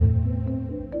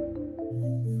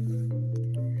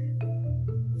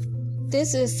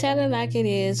This is Tell It Like It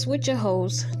Is with your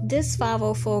host, This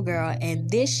 504 Girl. And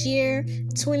this year,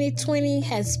 2020,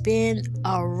 has been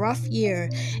a rough year.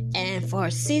 And for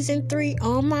season 3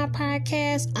 on my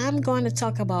podcast, I'm going to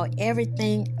talk about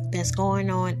everything that's going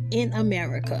on in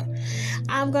America.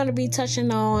 I'm going to be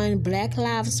touching on Black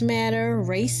Lives Matter,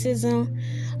 racism,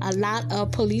 a lot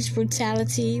of police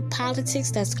brutality,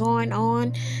 politics that's going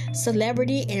on,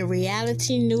 celebrity and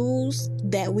reality news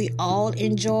that we all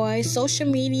enjoy, social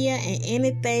media, and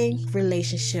anything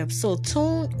relationships. So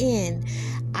tune in.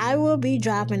 I will be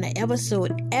dropping an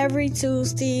episode every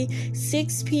Tuesday,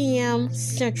 6 p.m.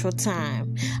 Central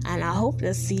Time. And I hope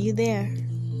to see you there.